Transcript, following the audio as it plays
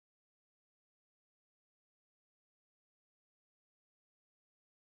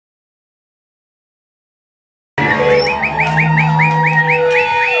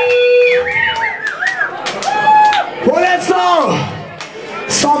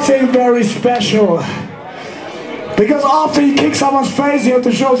something very special. Because after you kick someone's face, you have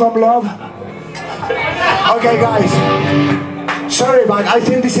to show some love. Okay, guys. Sorry, but I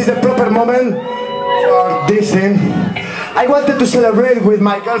think this is the proper moment for this thing. I wanted to celebrate with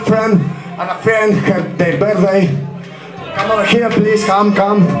my girlfriend and a friend their birthday. Come over here, please. Come.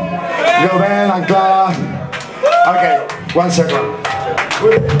 Ruben and Clara. Okay, 1 second.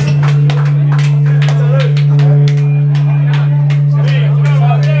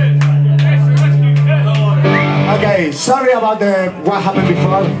 Okay, sorry about what happened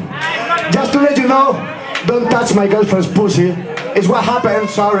before. Just to let you know, don't touch my girlfriend's pussy. It's what happened,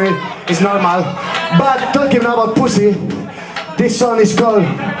 sorry, it's normal. But talking about pussy, this song is called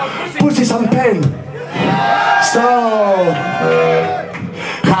Pussies and Pain. So,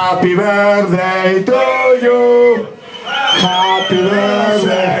 happy birthday to you. Happy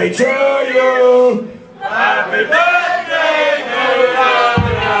birthday to you. Happy birthday to you.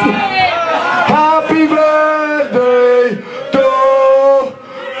 Happy birthday to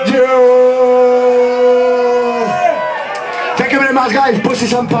you. Thank you very much, guys.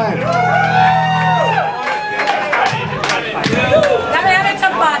 Pussies and Pain.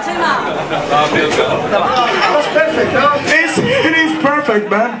 That's perfect, no? It is perfect,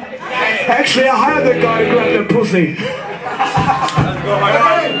 man. Actually, I hired the guy to grab the pussy.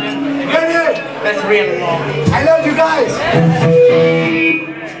 That's real long. I love you guys.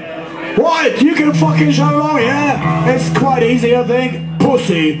 What? You can fucking show along, yeah? It's quite easy, I think.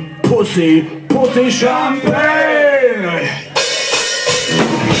 Pussy, pussy, pussy champagne.